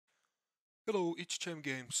Hello, it's Chem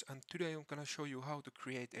Games, and today I'm gonna show you how to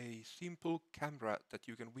create a simple camera that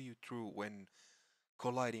you can view through when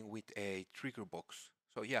colliding with a trigger box.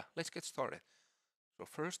 So yeah, let's get started. So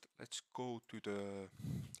first, let's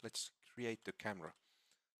create the camera.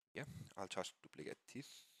 Yeah, I'll just duplicate this,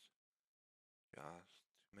 just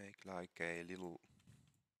make like a little,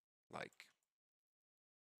 like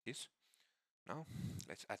this. Now,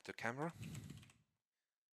 let's add the camera.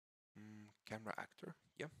 Camera actor,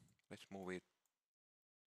 yeah. Let's move it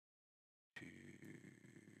to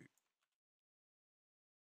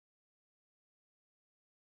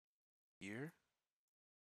here.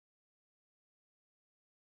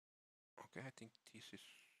 Okay, I think this is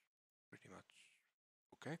pretty much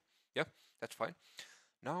okay. Yeah, that's fine.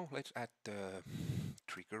 Now let's add the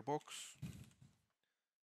trigger box.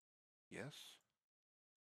 Yes,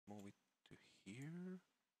 move it to here.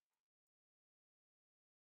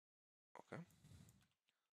 Okay,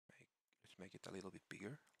 let's make it a little bit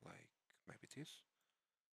bigger, like maybe this,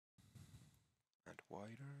 and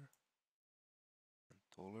wider, and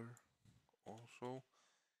taller also.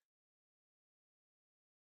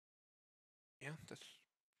 Yeah, that's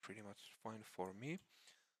pretty much fine for me.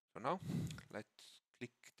 So now let's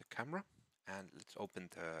click the camera and let's open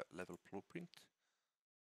the level blueprint.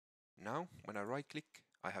 Now, when I right click,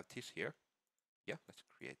 I have this here. Yeah, let's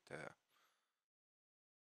create the.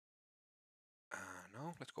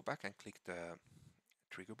 Now let's go back and click the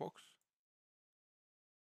trigger box.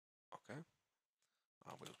 Okay,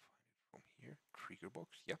 I will find it from here. Trigger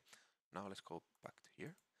box. Yeah. Now let's go back to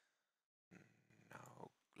here. Now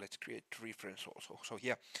let's create reference also. So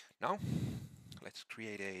yeah. Now let's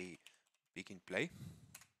create a begin play,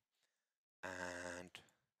 and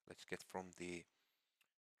let's get from the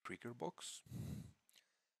trigger box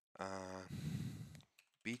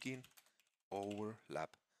begin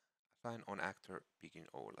overlap. Assign on actor begin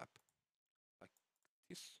overlap like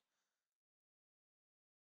this,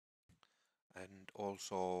 and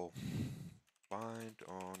also bind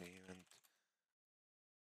on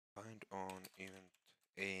event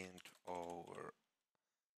and over.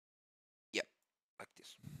 Yeah, like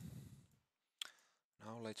this.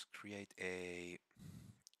 Now let's create a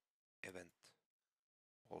event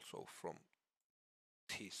also from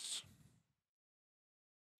this.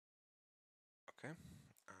 Okay.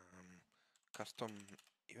 Custom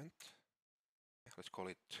event. Let's call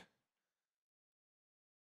it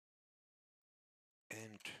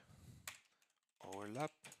end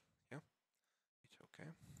overlap. Yeah, it's okay.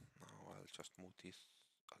 Now I'll just move this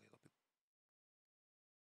a little bit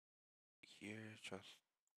here just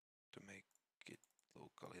to make it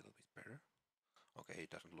look a little bit better. Okay, it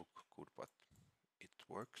doesn't look good, but it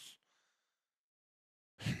works.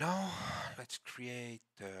 Now let's create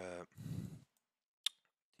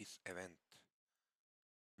this event.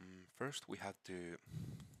 First we have to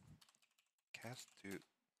cast to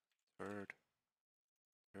third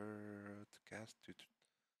cast to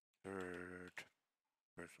third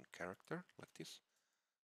person character like this.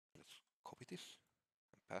 Let's copy this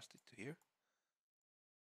and paste it to here.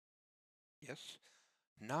 Yes.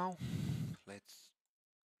 Now let's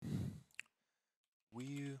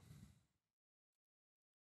view.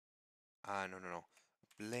 No.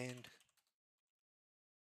 Blend.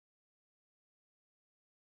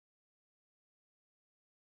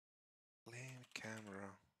 Blend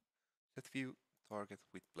camera. Set view target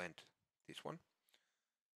with blend. This one.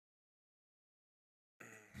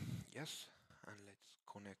 Yes. And let's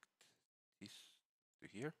connect this to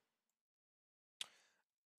here.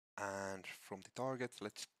 And from the target,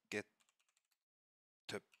 let's get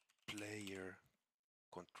the player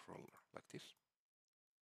controller like this.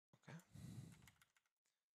 Okay.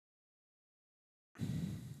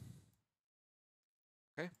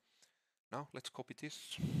 Okay. Now let's copy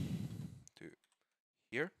this to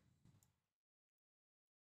here.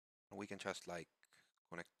 And we can just like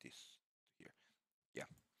connect this to here. Yeah.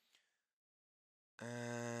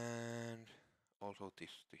 And also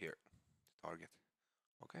this to here, the target.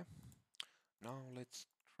 Okay. Now let's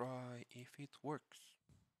try if it works.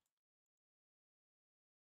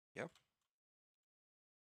 Yeah.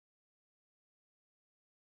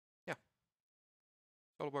 Yeah.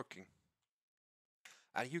 It's all working.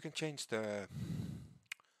 And you can change the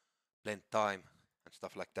blend time and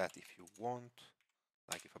stuff like that if you want.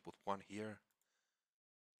 Like if I put one here,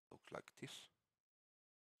 looks like this.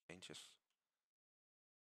 Changes.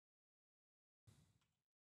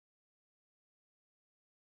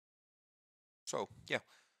 So yeah,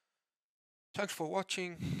 thanks for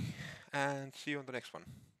watching and see you on the next one.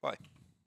 Bye.